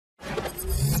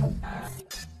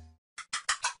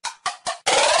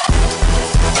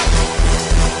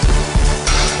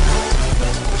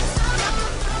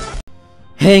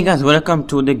Hey guys, welcome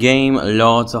to the game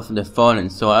Lords of the Fallen.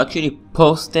 So I actually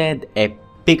posted a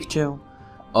picture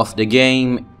of the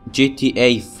game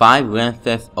GTA 5 Grand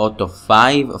Theft Auto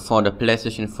 5 for the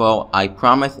PlayStation 4. I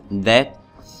promised that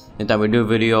I will do a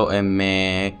video on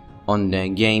the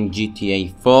game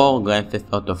GTA 4 Grand Theft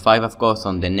Auto 5, of course,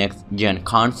 on the next gen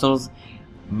consoles.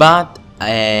 But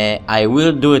I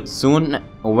will do it soon.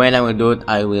 When I will do it,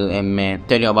 I will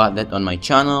tell you about that on my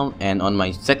channel, and on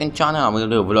my second channel I will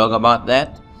do a vlog about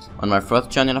that. On my first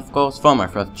channel, of course, for my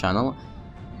first channel.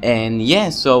 And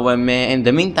yeah, so in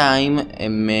the meantime,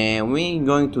 we're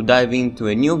going to dive into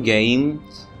a new game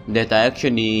that I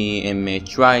actually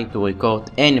tried to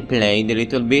record and played a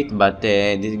little bit, but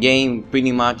this game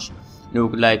pretty much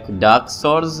looked like Dark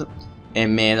Souls,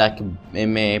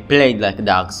 played like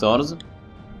Dark Souls.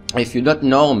 If you don't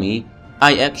know me,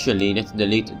 I actually, let's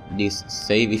delete this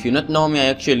save. If you don't know me, I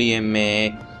actually am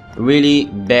really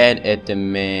bad at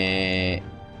the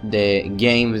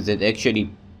games that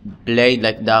actually played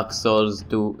like Dark Souls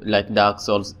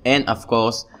and of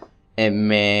course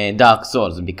Dark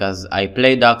Souls, because I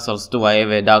play Dark Souls 2. I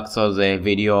have a Dark Souls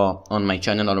video on my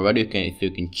channel already, if you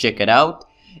can check it out,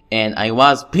 and I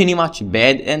was pretty much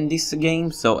bad in this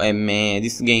game. So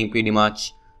this game pretty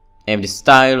much the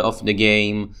style of the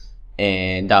game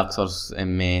Dark Souls,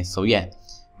 so yeah,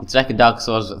 it's like Dark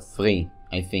Souls 3,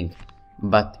 I think.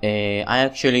 But I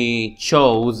actually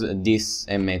chose this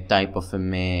type of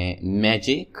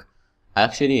magic. I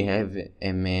actually have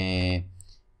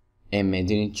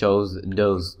didn't chose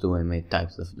those two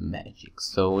types of magic.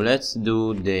 So let's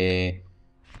do the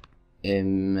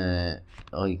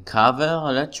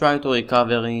recover. Let's try to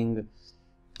recovering,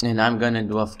 and I'm gonna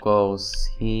do, of course,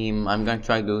 him. I'm gonna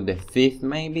try to do the thief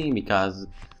maybe, because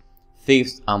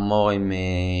thieves are more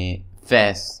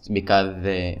fast, because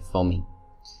for me.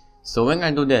 So we're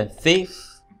gonna do the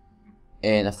thief,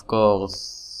 and of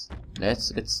course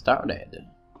let's get started.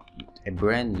 A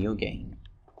brand new game.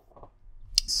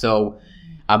 So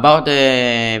about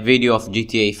the video of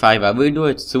GTA 5, I will do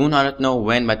it soon. I don't know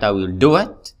when, but I will do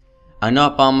it. I know I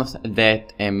promised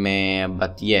that,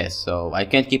 but yeah, so I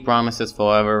can't keep promises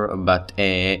forever. But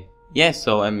yeah,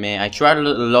 so I tried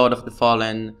Lord of the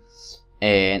Fallen,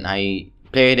 and I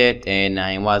played it, and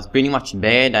I was pretty much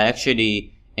bad. I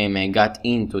actually got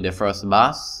into the first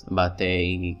boss, but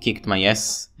he kicked my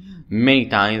ass many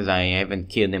times. I haven't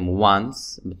killed him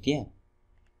once. But yeah,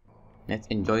 let's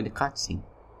enjoy the cutscene.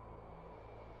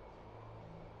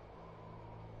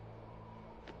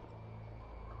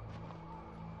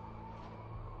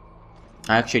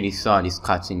 I actually saw this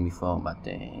cutscene before, but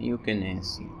you can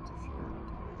see it.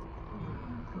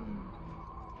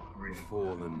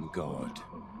 Fallen God,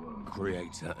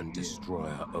 creator and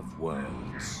destroyer of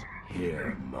worlds,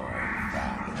 hear my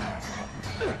vows.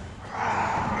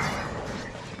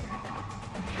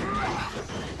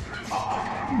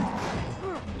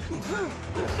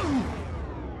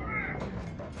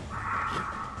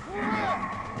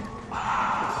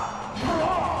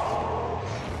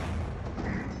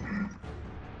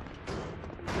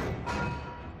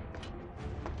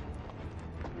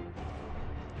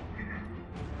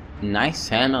 Nice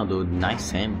hammer, dude.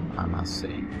 Nice hammer, I must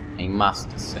say. I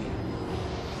must say.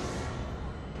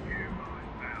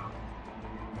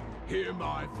 Hear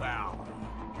my vow.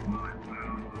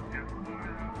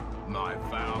 My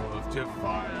vow of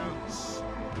defiance.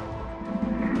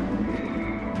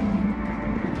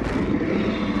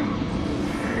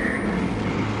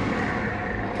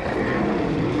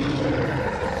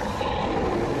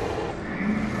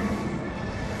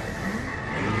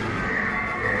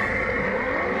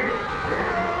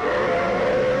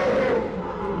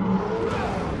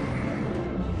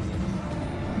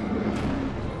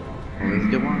 Where's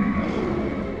the one?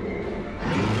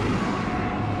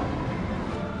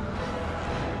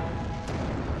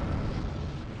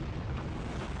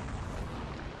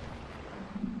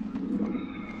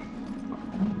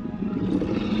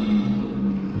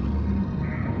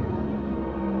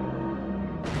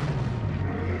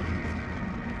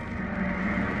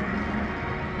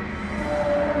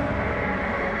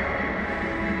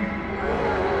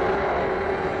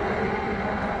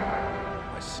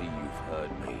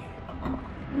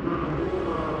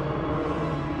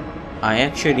 I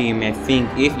actually may think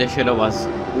if the shadow was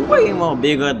way more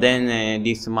bigger than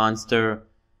this monster,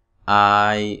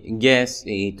 I guess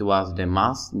it was the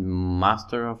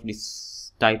master of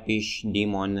this type-ish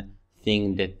demon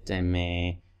thing that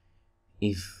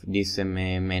if this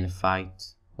man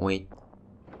fight with.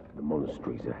 The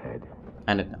monastery's ahead.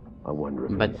 I don't know. I wonder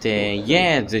if But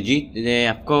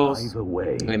yeah, of course,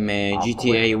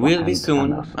 GTA will be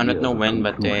soon. I don't know when,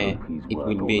 but it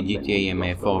will be a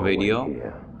GTA 4 video.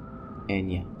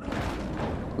 And yeah.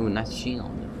 Ooh, nice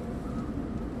shield.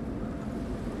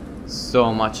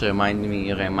 So much remind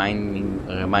me of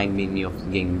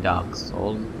the game Dark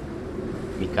Souls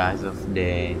because of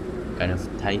the kind of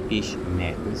typish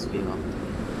atmosphere.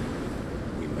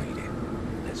 We made it.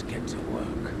 Let's get to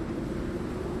work.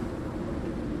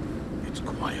 It's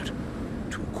quiet.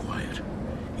 Too quiet.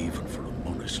 Even for a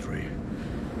monastery.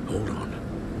 Hold on.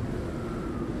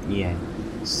 Yeah.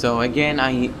 So again,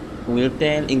 I will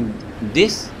tell in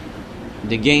this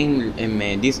the game,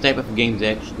 this type of games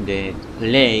that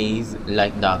plays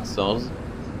like Dark Souls.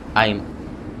 I'm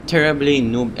terribly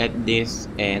noob at this,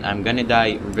 and I'm gonna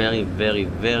die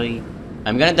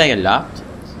I'm gonna die a lot.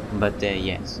 But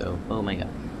yeah. So oh my god,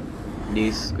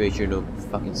 this creature look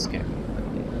fucking scary. But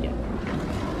yeah.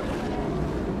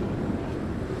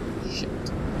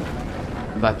 Shit.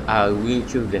 But I will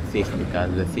choose the fifth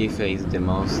because the fifth is the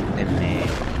most.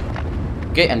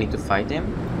 Okay, I need to fight him,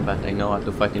 but I know how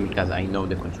to fight him because I know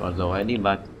the controls already.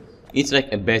 But it's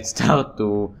like a bad start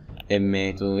to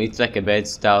it's like a bad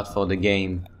start for the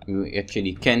game. You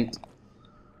actually can't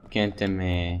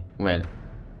well,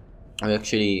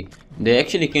 they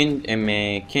actually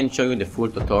can't show you the full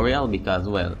tutorial because,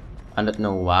 well, I don't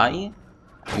know why.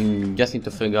 You just need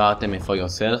to figure out for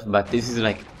yourself. But this is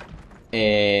like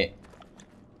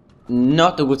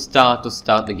not a good start to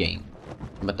start the game.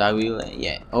 But I will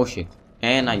yeah. Oh shit.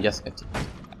 And I just got it.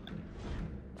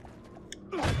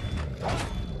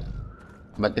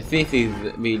 But the fifth is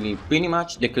really pretty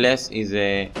much the class is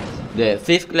the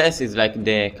fifth class is like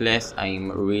the class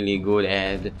I'm really good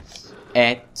at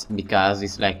because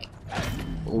it's like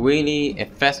really a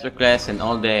faster class, and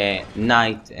all the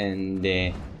knight and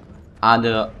the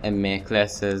other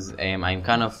classes I'm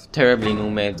kind of terribly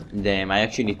noob at them. I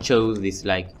actually chose this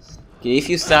like. If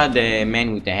you start the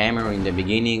man with the hammer in the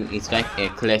beginning, it's like a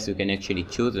class you can actually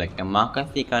choose, like a monk, I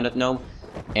think, I don't know.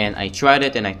 And I tried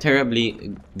it and I'm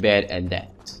terribly bad at that.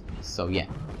 So yeah.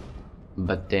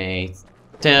 But it's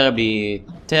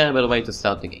terrible way to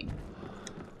start the game.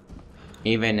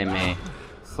 Even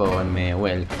for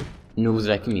well, noobs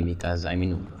like me, because I'm a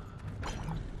noob.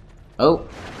 Oh,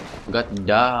 got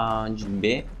dodged,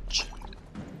 bitch.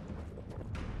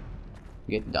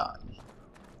 Get dodged.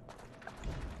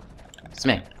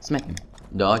 Smack him.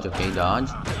 Dodge, okay, dodge.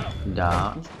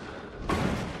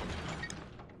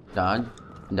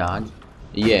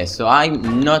 Yeah, so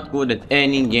I'm not good at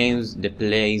any games that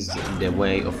plays the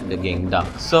way of the game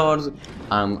Dark Souls.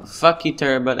 I'm fucking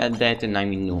terrible at that, and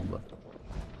I'm a noob.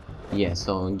 Yeah,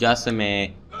 so just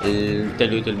a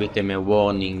little bit of a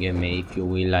warning if you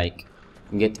will like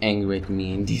get angry at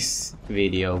me in this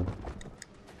video.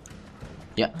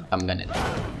 Yeah, I'm gonna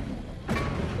die.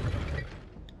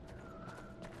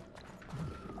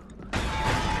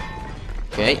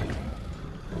 Okay.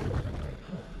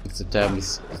 It's a terribly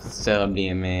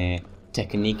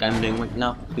technique I'm doing right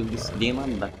now to this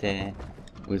demon, but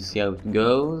we'll see how it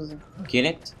goes. Kill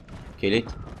it.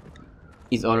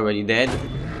 He's already dead.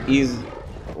 Is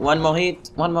one more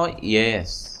hit?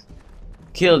 Yes.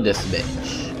 Kill this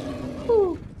bitch.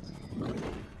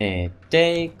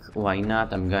 Take. Why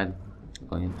not? I'm going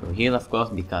to heal, of course,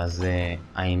 because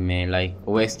I'm like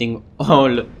wasting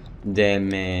all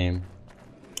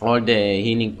the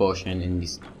healing potion in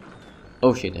this.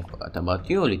 Oh shit, I forgot about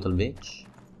you, little bitch.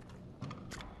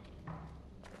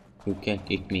 You can't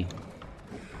hit me.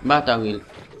 But I will.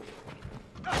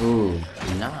 Ooh,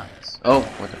 nice. Oh,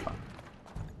 what the fuck.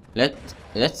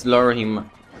 Let's lure him.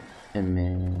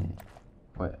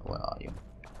 Where are you?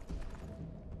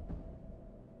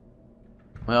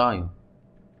 Where are you?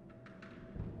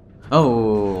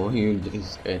 Oh, he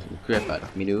scared the crap out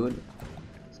of me, dude.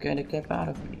 Scared the crap out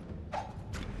of me.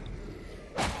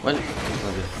 Well, it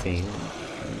was a fail.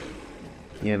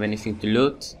 You have anything to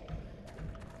loot?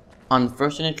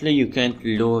 Unfortunately, you can't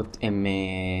loot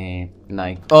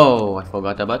like. Oh, I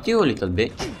forgot about you, little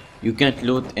bitch. You can't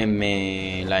loot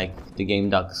like the game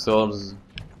Dark Souls.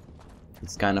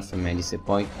 It's kind of a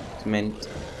disappointment.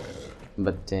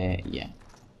 But yeah.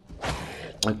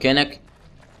 Okay, like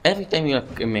every time you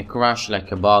like crush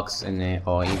like a box and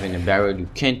or even a barrel, you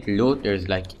can't loot. There's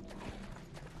like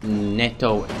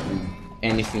netto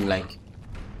anything like.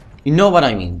 You know what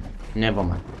I mean? Never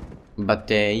mind. But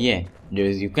yeah,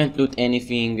 you can't loot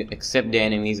anything except the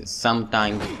enemies.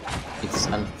 Sometimes it's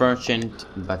unfortunate,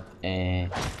 but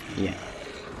yeah.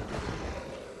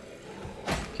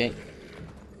 Okay,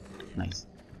 nice.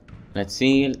 Let's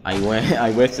see. I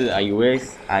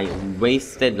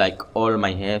wasted like all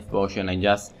my health potion. I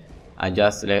just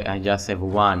have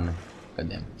one. God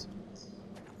damn it.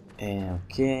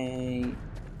 Okay.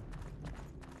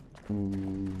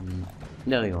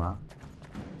 There you are.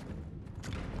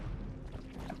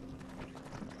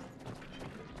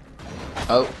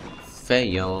 Oh,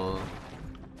 fail.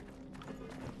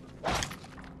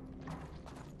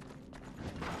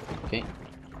 Okay.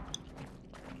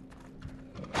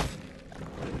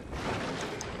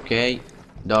 Okay,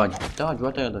 dodge,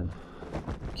 what are you doing?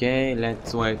 Okay,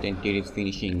 let's wait until it's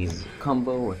finishing his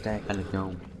combo, attack, I don't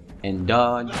know. And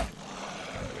dodge.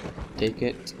 Take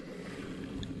it.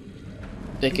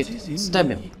 Take it. Stab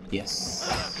him. Yes.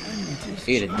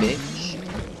 Eat it, bitch.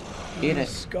 Eat it.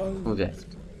 Who's left?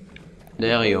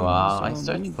 There you are. I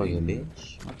searched for you,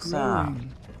 bitch. What's up?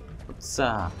 What's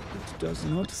up? It does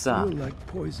not What's up? feel like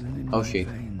poison in Oh my shit.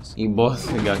 veins. You both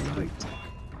got Light,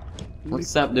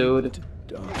 What's up, dude?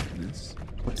 darkness.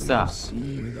 What's We up? have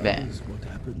seen with Bam. others what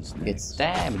happens Get next.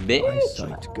 stabbed, bitch.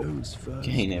 Eyesight goes first.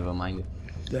 Okay, never mind.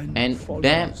 Then And follows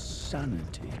bam.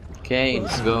 sanity. Okay,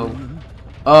 let's go. William,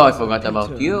 Oh, I forgot about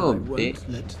Peter you, and I won't bitch.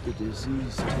 let the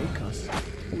disease take us.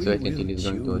 Let's We wait until will he's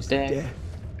going to choose attack. death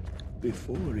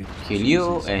before it Kill you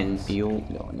chooses and us. you.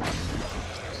 No.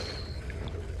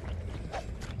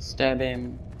 Stab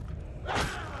him.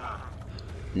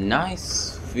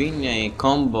 Nice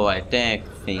combo attack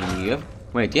thing.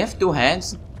 Wait, you have two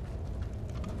heads?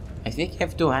 I think you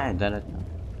have two heads, I don't know.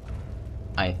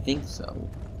 I think so.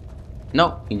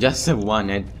 No, you just have one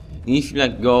head. If you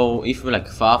like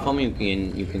far from you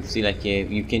can see like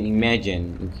you can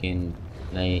imagine you can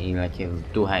like have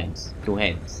two heads.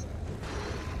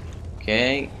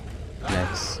 Okay,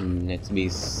 let's be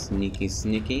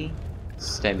sneaky,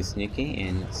 stab sneaky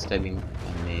and stab him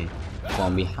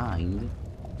from behind.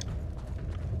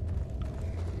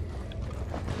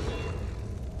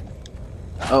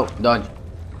 Oh, dodge.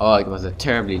 Oh, it was a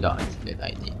terribly dodge that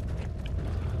I did.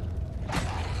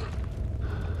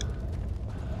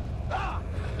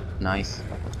 Nice.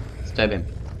 Stab him.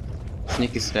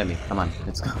 Sneaky stab him. Come on,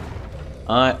 let's go.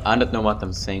 I don't know what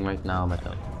I'm saying right now, but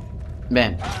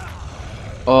bam.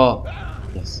 Oh,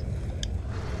 yes.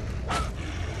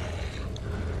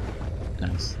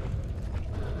 Nice.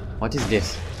 What is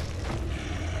this?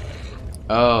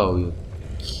 Oh,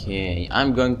 okay.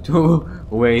 I'm going to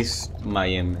waste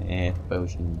my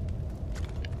potion.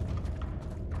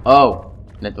 Oh,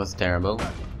 that was terrible.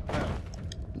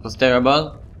 It was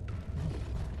terrible.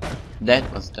 That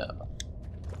was terrible.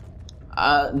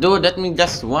 Dude, let me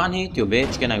just one hit you,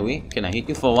 bitch. Can I hit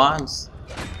you for once?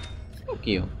 Fuck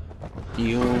you.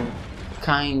 You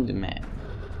kind man.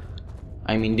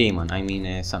 I mean demon. I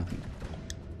mean something.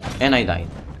 And I died.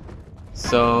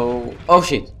 So, oh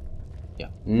shit. Yeah,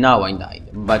 now I died.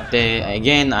 But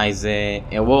again, as a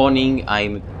warning,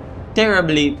 I'm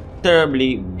terribly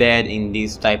bad in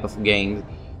this type of games.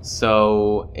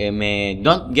 So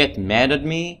don't get mad at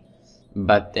me.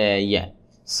 But yeah.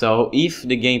 So if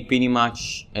the game pretty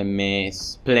much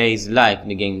plays like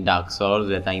the game Dark Souls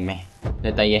that I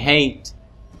hate,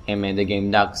 the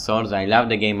game Dark Souls, I love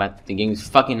the game, but the game is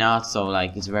fucking hard, so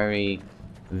like it's very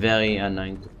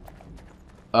annoying.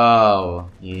 Oh,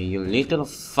 you little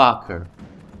fucker.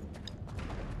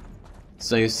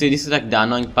 So you see, this is like the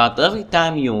annoying part. Every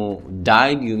time you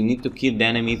died, you need to kill the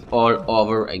enemies all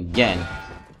over again.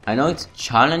 I know it's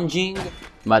challenging,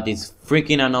 but it's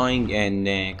freaking annoying.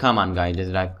 And come on, guys,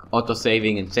 there's like auto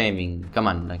saving and saving. Come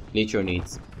on, like literally,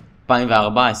 it's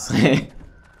 2014.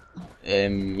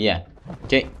 Yeah.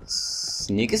 Okay,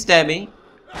 sneaky stabby.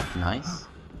 Nice.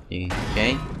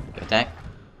 Okay, attack.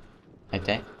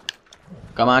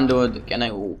 Come on, dude. Can I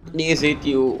please hit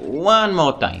you one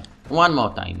more time?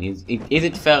 Is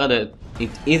it fair that it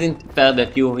isn't fair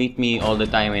that you hit me all the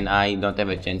time and I don't have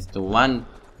a chance to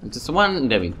just one?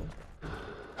 There we go.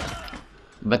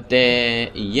 But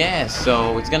yeah,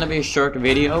 so it's gonna be a short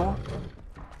video.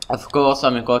 Of course,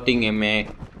 I'm recording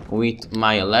with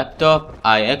my laptop.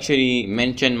 I actually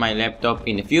mentioned my laptop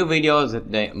in a few videos.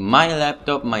 That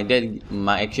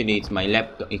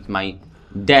it's my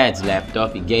dad's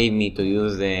laptop. He gave me to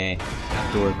use to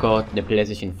record the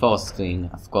PlayStation 4 screen,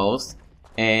 of course.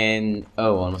 And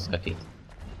oh, almost got it.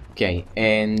 Okay,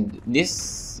 and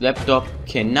this laptop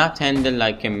cannot handle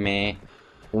like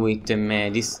with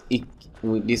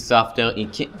this software.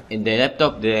 The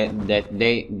laptop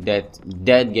that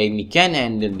dad gave me can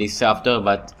handle this software,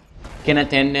 but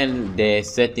cannot handle the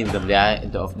settings of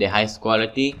the highest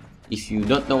quality. If you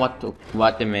don't know what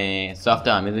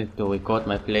software I'm using to record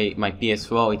my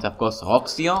PS4, it's of course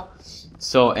Roxio.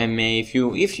 So if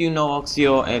you know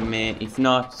Roxio, if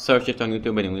not, search it on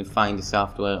YouTube and you will find the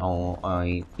software, or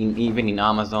even in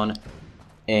Amazon.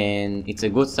 And it's a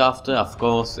good software. Of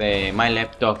course, my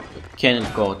laptop can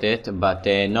record it, but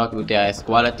not with the highest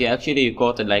quality. Actually,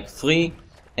 recorded like 3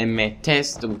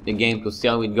 test with the game to see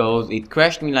how it goes. It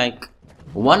crashed me like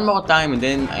one more time, and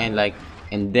then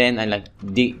and then I like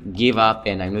give up,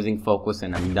 and I'm losing focus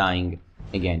and I'm dying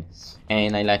again,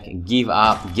 and I like gave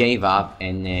up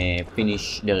and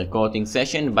finish the recording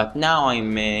session. But now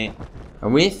I'm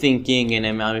rethinking, and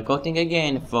I'm recording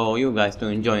again for you guys to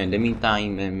enjoy. In the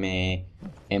meantime,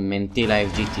 until I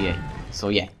have GTA. So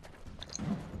yeah.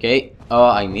 Okay. Oh,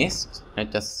 I missed.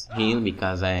 Let us heal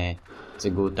because it's a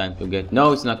good time to get.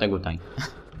 No, it's not a good time.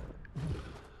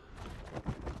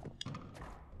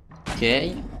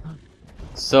 Okay.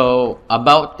 So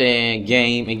about the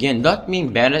game again, don't be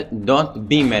mad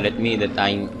at me that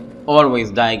I'm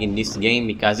always dying in this game,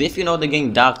 because if you know the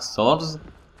game Dark Souls,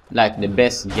 like the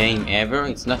best game ever,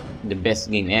 it's not the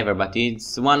best game ever, but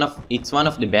it's one of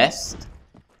the best.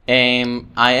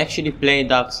 I actually played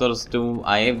Dark Souls 2.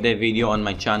 I have the video on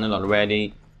my channel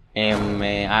already.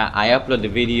 I upload the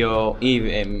video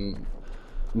even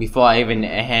before I even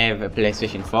have a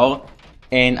PlayStation 4.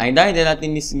 And I died a lot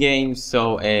in this game,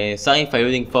 so sorry if I'm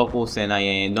losing focus and I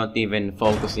am not even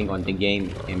focusing on the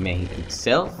game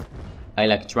itself. I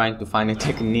like trying to find a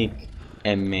technique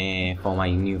for my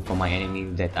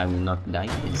enemies that I will not die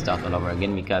and start all over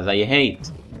again, because I hate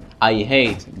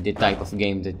the type of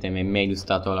game that made you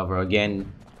start all over again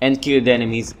and kill the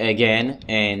enemies again.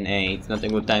 And it's not a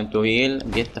good time to heal.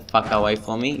 Get the fuck away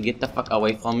from me. Get the fuck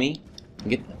away from me.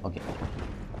 Okay.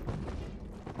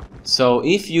 So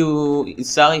if you,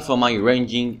 sorry for my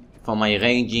raging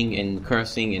and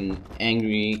cursing and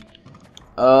angry.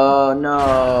 Oh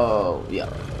no, yeah.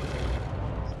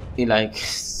 He like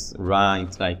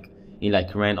he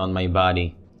ran on my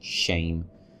body. Shame,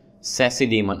 sassy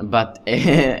demon. But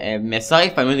sorry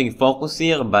if I'm losing focus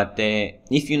here. But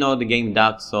if you know the game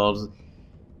Dark Souls,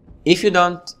 if you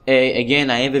don't,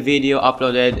 again, I have a video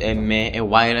uploaded a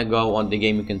while ago on the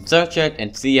game. You can search it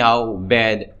and see how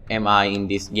bad am I in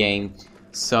this game.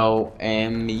 So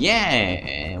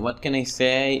yeah, what can I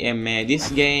say? This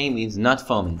game is not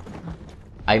for me.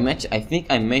 I think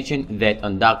I mentioned that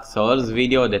on Dark Souls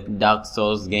video, that Dark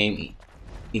Souls game,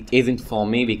 it isn't for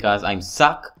me because I'm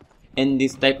suck in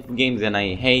this type of games, and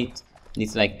I hate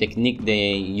this like technique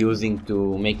they using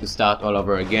to make you start all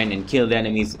over again and kill the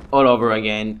enemies all over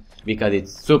again, because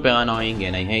it's super annoying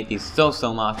and I hate it so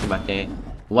much. But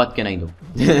what can I do?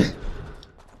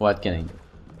 What can I do?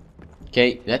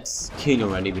 Okay, let's kill you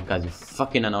already because you're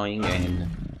fucking annoying and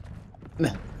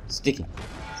sticky.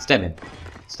 Stab him.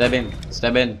 Stab him.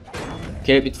 Stab him.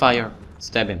 Kill it with fire.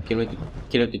 Stab him. Kill it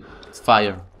with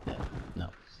fire. No.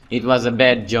 It was a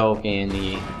bad joke and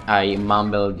I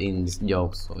mumbled in this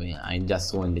joke, so yeah, I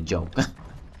just ruined the joke.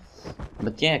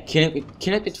 But yeah, kill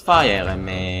it with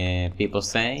fire, people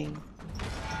say.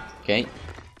 Okay.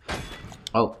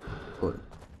 Oh, cool.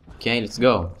 Okay, let's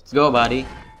go. Let's go, buddy.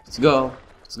 Let's go.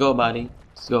 Let's go, buddy.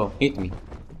 Let's go. Hit me.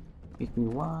 Hit me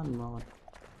one more.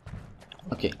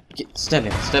 Okay. Stab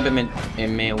him. Stab him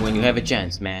when you have a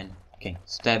chance, man. Okay.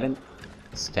 Stab him.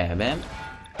 Stab him.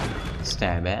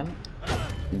 Stab him.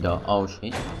 Oh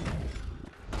shit.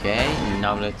 Okay.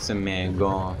 Now let's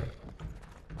go.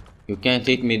 You can't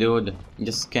hit me, dude. You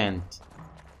just can't.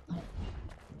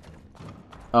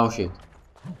 Oh shit.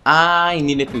 I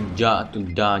needed to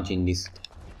dodge in this.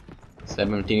 Stab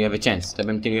him until you have a chance. Stab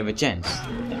him until you have a chance.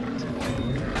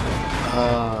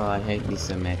 Oh, I hate this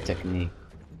technique.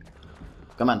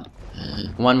 Come on.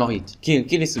 One more hit. Kill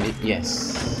this bit.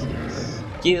 Yes.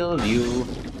 Kill you,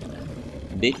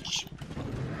 bitch.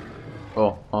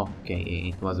 Oh, okay.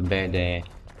 It was bad. It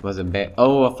was a bad.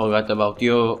 Oh, I forgot about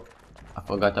you.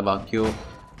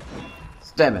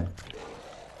 Stab him.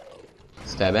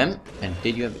 Stab him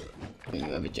until you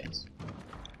have a chance.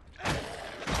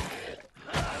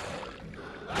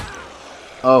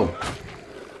 Oh.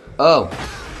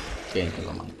 Okay,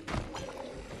 never mind.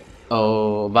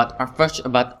 Oh, but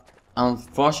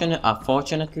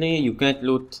unfortunately, you can't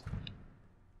loot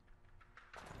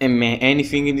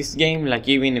anything in this game. Like,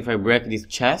 even if I break this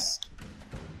chest,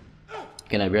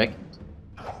 can I break it?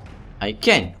 I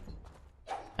can.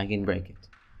 I can break it.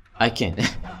 I can.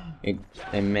 It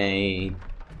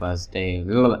was the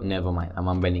never mind. I'm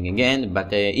unbanning again.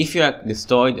 But if you have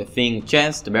destroyed a thing,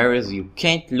 chest, barriers, you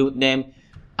can't loot them.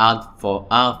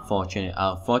 Unfortunately,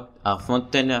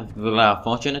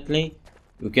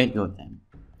 you can't loot them.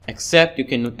 Except you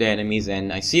can loot the enemies,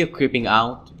 and I see you creeping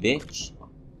out, bitch.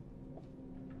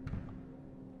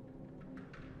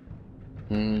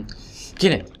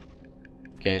 Kill it.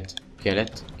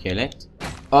 Kill it.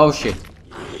 Oh shit.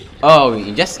 Oh,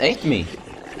 he just ate me.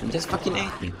 He just fucking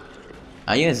ate me.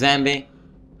 Are you a zombie?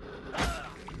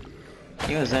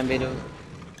 You a zombie, dude?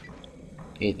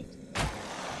 Eat it.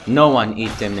 No one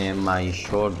eat them in my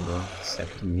short, bro,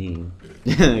 except me.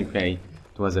 Okay,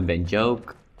 it was a bad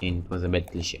joke, and it was a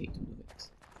bad cliche to do it.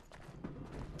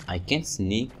 I can't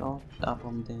sneak on top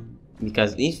of them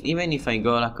because even if I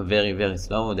go like very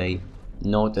slow, they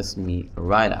notice me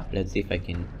right up. Let's see if I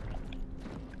can.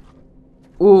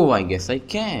 Oh, I guess I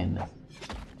can.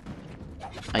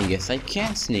 I guess I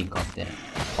can sneak up there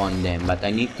on them, but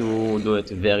I need to do it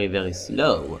very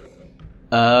slow.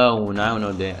 Oh, now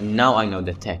I know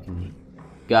the technique.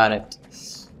 Got it.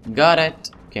 Got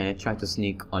it. Okay, let's try to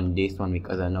sneak on this one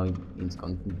because I know it's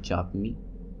going to chop me.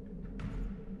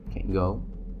 Okay, go.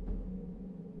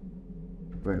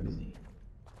 Where is he?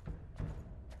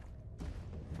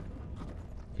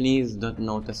 Please don't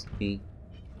notice me.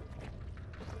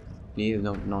 Please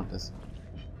don't notice.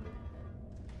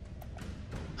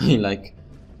 Like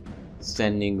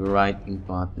standing right in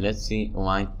front. Let's see,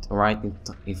 right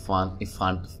in front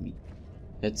of me.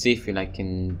 Let's see if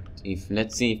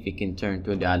let's see if we can turn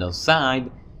to the other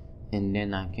side, and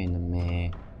then I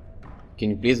can. Can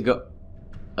you please go?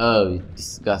 Oh,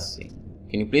 disgusting.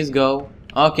 Can you please go?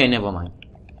 Okay, never mind.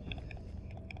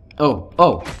 Oh,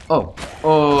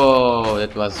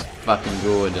 that was fucking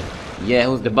good. Yeah,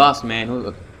 who's the boss,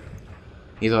 man?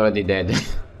 He's already dead.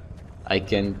 I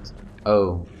can't.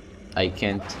 Oh, I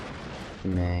can't.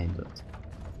 Man,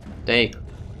 take.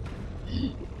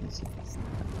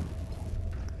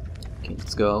 Okay,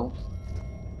 let's go.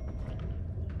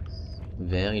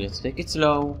 Let's take it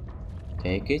slow.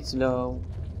 Take it slow.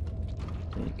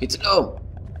 Take it slow.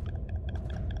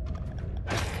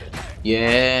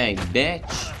 Yeah,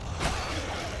 bitch.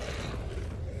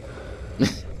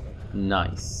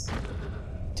 Nice.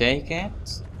 Take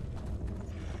it.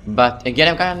 But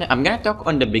again, I'm gonna talk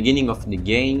on the beginning of the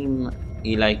game.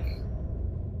 He like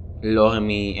lure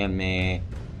me and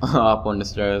up on the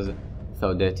stairs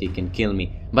so that he can kill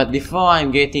me. But before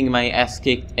I'm getting my ass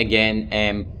kicked again,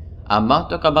 I'm about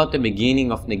to talk about the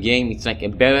beginning of the game. It's like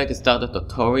better to start a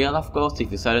tutorial, of course.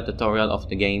 If you start a tutorial of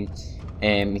the game,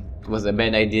 it was a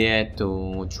bad idea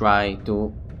to try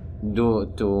to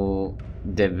do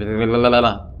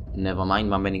never mind,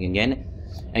 mumbling again.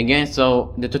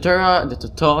 So the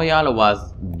tutorial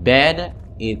was bad.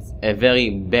 It's a very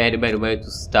bad way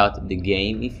to start the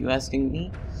game, if you're asking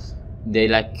me. They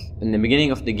like in the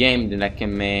beginning of the game, they like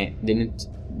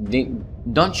they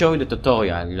don't show you the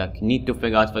tutorial. You like need to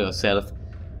figure out for yourself.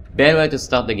 Bad way to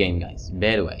start the game, guys.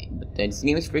 Bad way. But this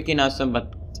game is freaking awesome.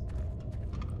 But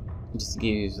just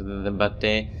gives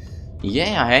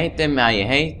yeah, I hate them. I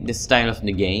hate the style of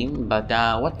the game. But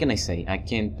what can I say? I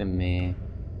can't.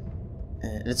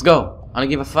 Let's go. I don't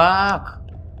give a fuck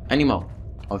anymore.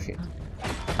 Oh shit.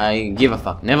 I give a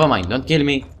fuck. Never mind. Don't kill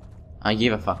me. I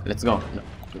give a fuck. Let's go. No.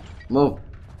 Move.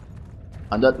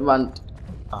 I don't want.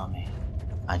 Oh man.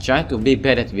 I try to be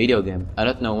bad at video games. I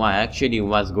don't know why. I actually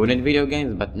was good at video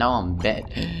games, but now I'm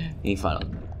bad. He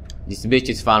followed me. This bitch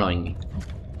is following me.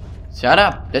 Shut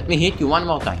up. Let me hit you one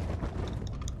more time.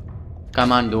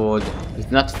 Come on, dude.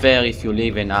 It's not fair if you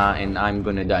leave and I'm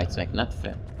gonna die. It's like not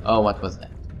fair. Oh, what was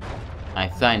that? I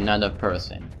saw another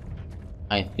person.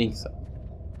 I think so.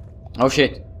 Oh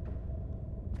shit.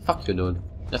 Fuck you, dude.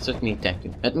 Just let me attack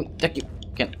you. Let me attack you.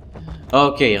 Can.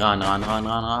 Okay, run.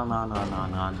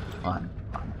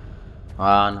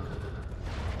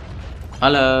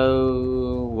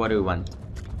 Hello. What do you want?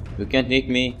 You can't hit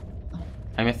me.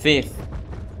 I'm a thief.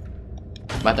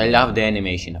 But I love the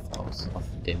animation, of course, of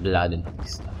the blood and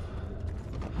stuff.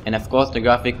 And of course, the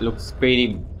graphic looks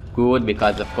pretty good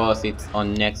because, of course, it's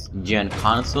on next-gen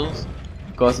consoles.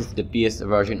 Because it's the PS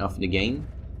version of the game.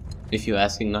 If you're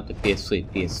asking, not the PS3,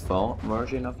 PS4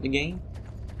 version of the game.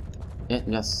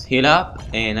 Just heal up,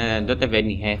 and I don't have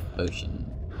any health potion.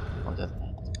 What is that?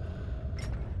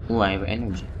 Oh, I have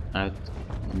energy. I've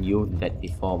used that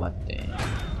before, but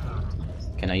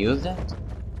can I use that?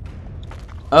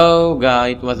 Oh god,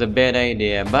 it was a bad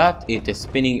idea. But it is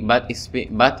spinning. But is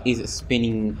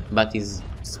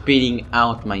spitting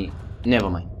out my. Never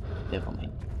mind.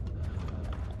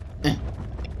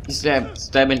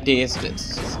 Stability is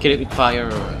kill it with fire.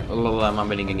 I'm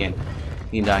mumbling again.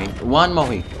 He died. One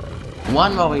more hit,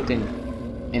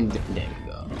 and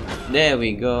there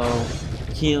we go.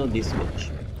 Kill this bitch.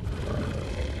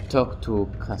 Talk to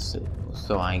Castle.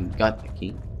 So I got the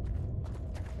key,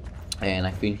 and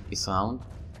I finished this round.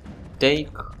 Take.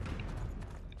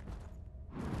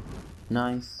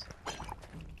 Nice.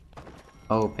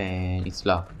 Open. It's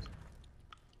locked.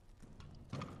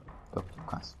 Talk to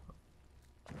Castle.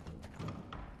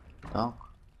 Talk.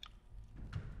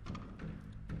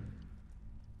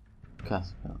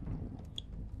 Casper.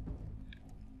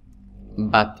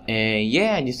 But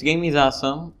yeah, this game is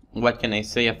awesome. What can I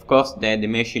say? Of course, the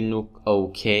animation look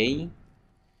okay,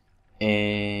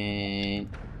 and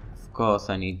of course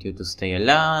I need you to stay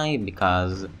alive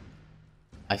because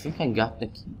I think I got the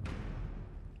key.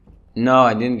 No,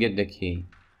 I didn't get the key.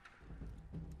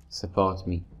 Support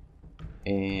me.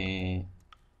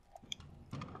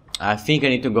 I think I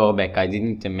need to go back. I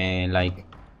didn't like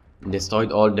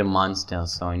destroyed all the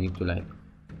monsters, so I need to like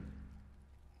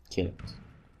kill it.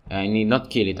 I need not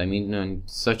kill it. I mean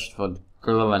search for the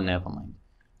clover. Never mind.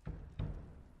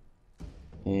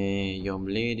 You're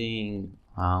bleeding.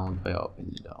 How do I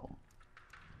open the door?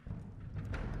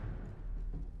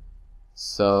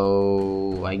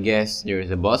 So I guess there is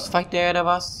a boss fight ahead of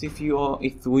us if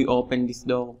we open this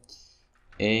door.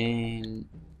 And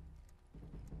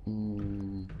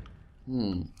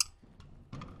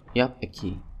yep, a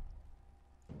key.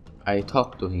 I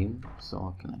talked to him,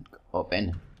 so I can like open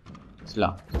it. It's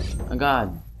locked. Oh,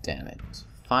 God damn it!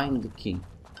 Find the key.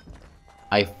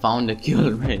 I found the key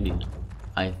already.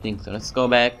 I think so. Let's go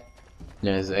back.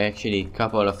 There's actually a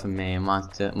couple of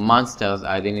monsters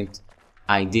I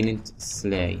didn't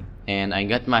slay, and I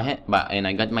got my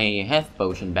health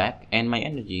potion back and my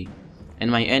energy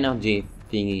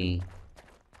thingy.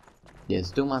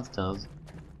 There's 2 monsters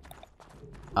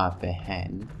up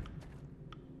ahead.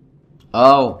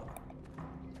 Oh,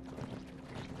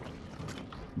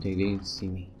 they didn't see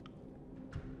me.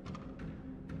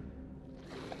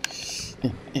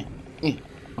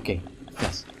 Okay,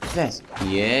 fast.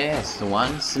 Yes,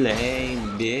 one slay,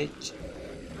 bitch.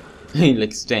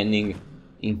 Like standing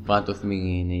in front of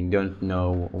me and I don't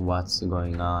know what's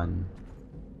going on.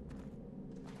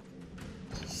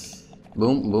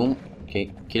 Boom, boom.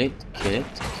 Okay, kill it.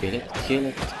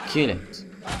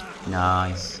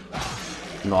 Nice.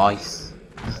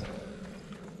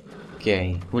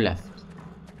 Okay, who left?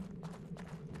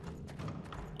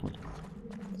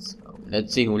 So,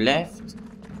 let's see who left.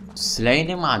 Slay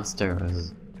the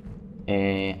monsters.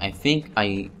 I think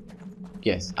I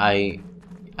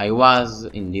was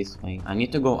in this way. I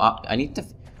need to go up.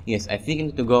 Yes, I think I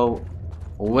need to go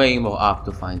way more up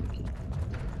to find the key.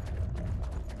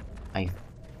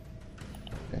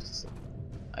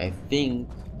 I think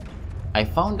I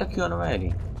found the key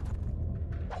already.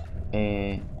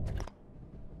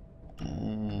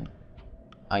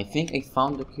 I think I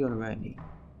found the key already.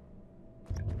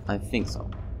 I think so.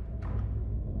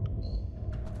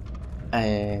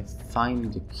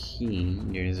 Find the key.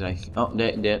 There's like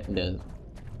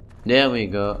there we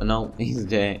go. No, he's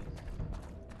there.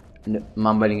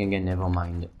 Mumbling again. Never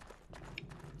mind.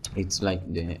 It's like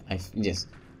yes.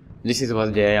 This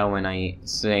was there when I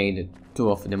slayed 2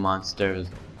 of the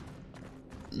monsters.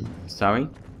 Sorry.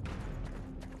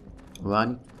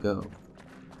 Run, go.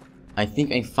 I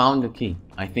think I found the key.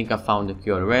 I think I found the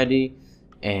key already,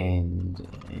 and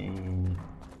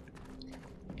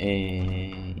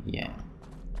yeah.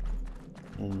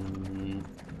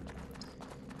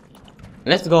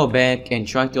 Let's go back and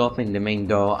try to open the main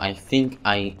door. I think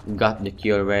I got the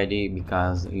key already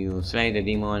because you slay the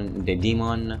demon, and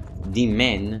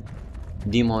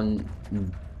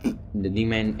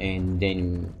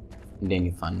then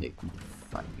you find it.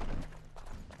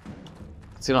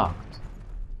 It's locked.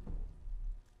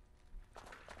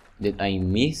 Did I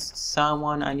miss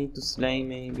someone I need to slay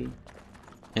maybe?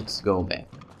 Let's go back.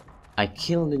 I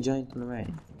killed the giant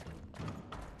already.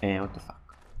 What the fuck?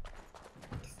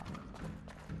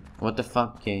 What the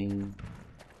fuck, game?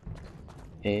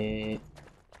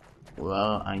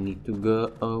 Well, I need to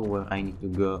go.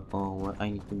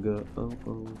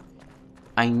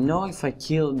 I know if I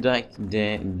kill like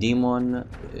the demon,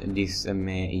 this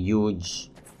huge,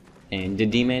 and the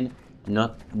demon,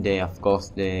 not the, of course,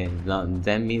 the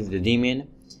zombies, the demon.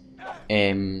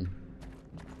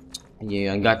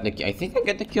 Yeah, I got the key. I think I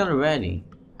got the kill already.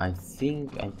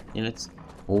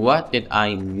 What did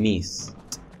I miss?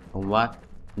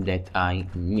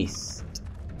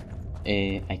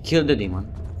 I killed the demon.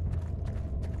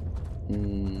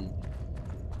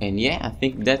 And yeah, I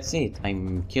think that's it. I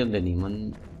killed the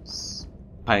demon.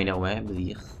 Spiderweb.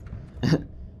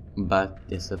 But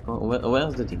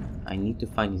where's the demon? I need to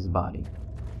find his body.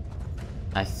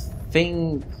 I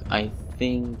think.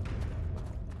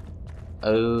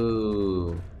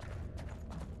 Oh,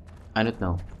 I don't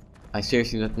know. I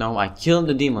seriously don't know. I killed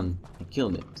the demon. I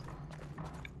killed it.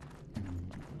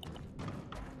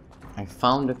 I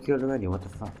found the kill already. What the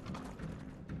fuck?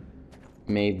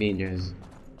 Maybe there's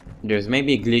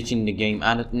maybe a glitch in the game.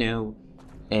 I don't know.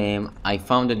 I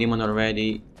found the demon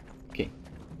already. Okay,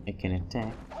 I can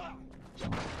attack.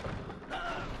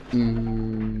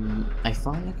 I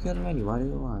found the kill already. What do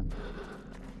you want?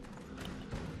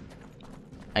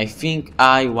 I think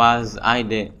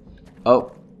the.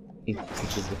 Oh, it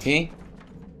is the key.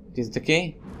 It is the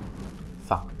key.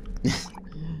 Fuck.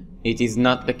 It is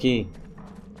not the key.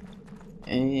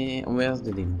 Where's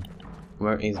the demon?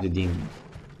 Where is the demon?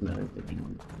 Where is the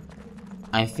demon?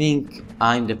 I think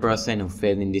I'm the person who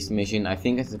failed in this mission. I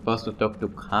think I'm supposed to talk to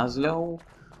Kazlo,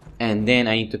 and then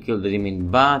I need to kill the demon,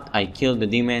 but I killed the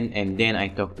demon and then I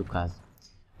talked to Kaz.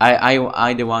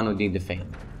 I the one who did the fail.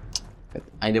 But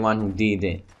I the one who did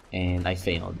it, and I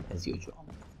failed as usual.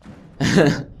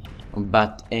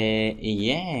 But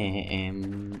yeah,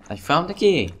 I found the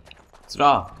key. It's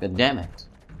locked. God damn it.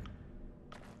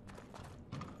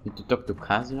 Need to talk to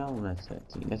Kazlo?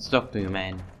 Let's talk to you,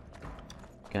 man.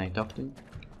 Can I talk to you?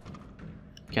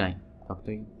 Can I talk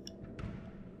to you?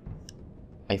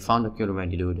 I found the key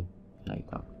already, dude. Can I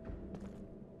talk?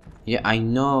 Yeah, I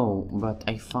know, but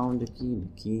I found the key.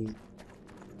 The key.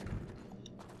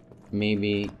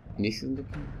 Maybe this is the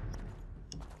key?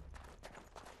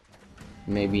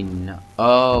 Maybe not.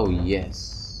 Oh,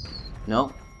 yes.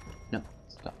 No? No,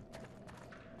 stop.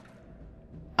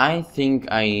 I think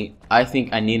I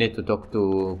needed to talk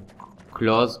to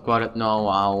Klaus, I don't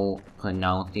know how to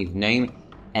pronounce his name,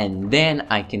 and then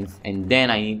I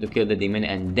need to kill the demon,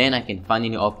 and then I can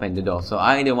finally open the door. So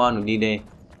I'm the one who did a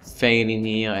fail in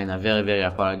here, and I very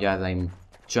apologize. I'm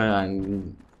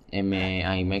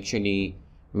actually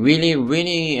really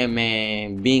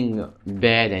being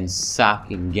bad and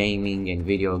suck in gaming and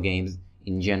video games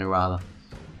in general.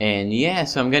 And yeah,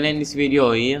 so I'm gonna end this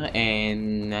video here,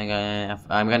 and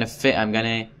I'm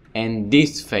gonna end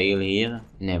this fail here.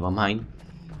 Never mind.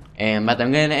 But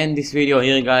I'm gonna end this video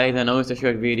here, guys. I know it's a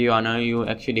short video. I know you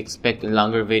actually expect a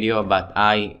longer video, but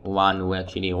I one who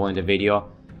actually ruined the video.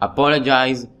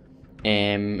 Apologize,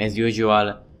 as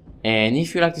usual. And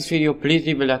if you like this video, please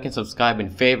leave a like and subscribe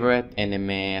and favorite,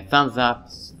 and thumbs up.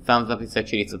 Thumbs up is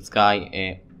actually subscribe.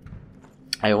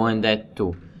 I want that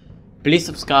too. Please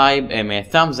subscribe and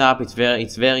thumbs up. It's very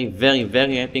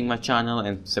helping my channel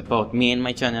and support me and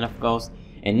my channel, of course.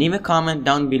 And leave a comment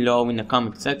down below in the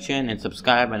comment section and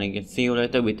subscribe, and I can see you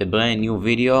later with a brand new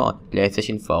video on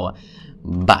PlayStation 4.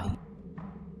 Bye.